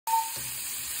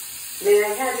May I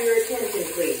have your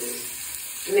attention,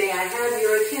 please? May I have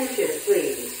your attention,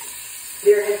 please?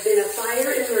 There has been a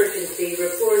fire emergency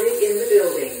reported in the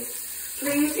building.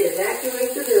 Please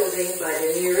evacuate the building by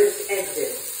the nearest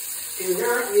exit. Do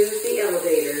not use the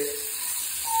elevators.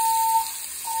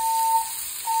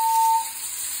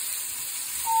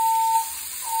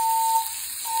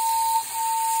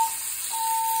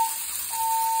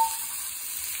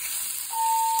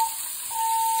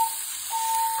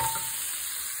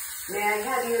 May I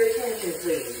have your attention,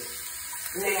 please?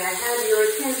 May I have your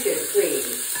attention,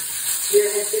 please? There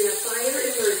has been a fire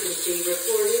emergency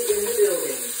reported in the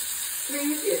building.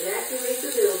 Please evacuate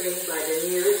the building by the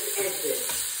nearest exit.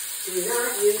 Do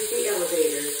not use the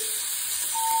elevators.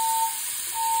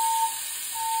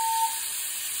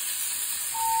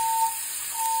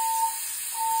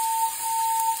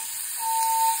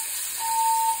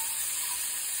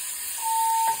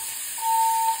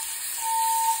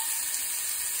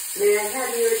 May I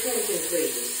have your attention,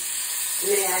 please?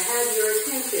 May I have your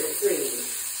attention,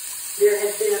 please? There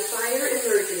has been a fire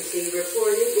emergency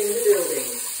reported in the building.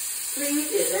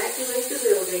 Please evacuate the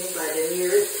building by the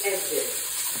nearest exit.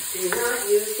 Do not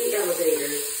use the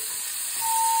elevators.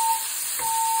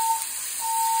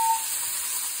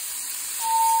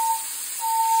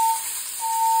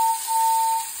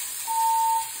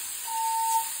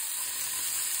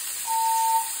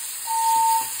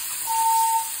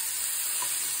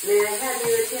 May I have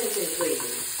your attention, please?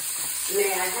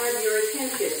 May I have your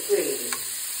attention, please?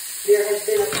 There has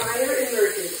been a fire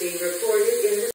emergency reported in the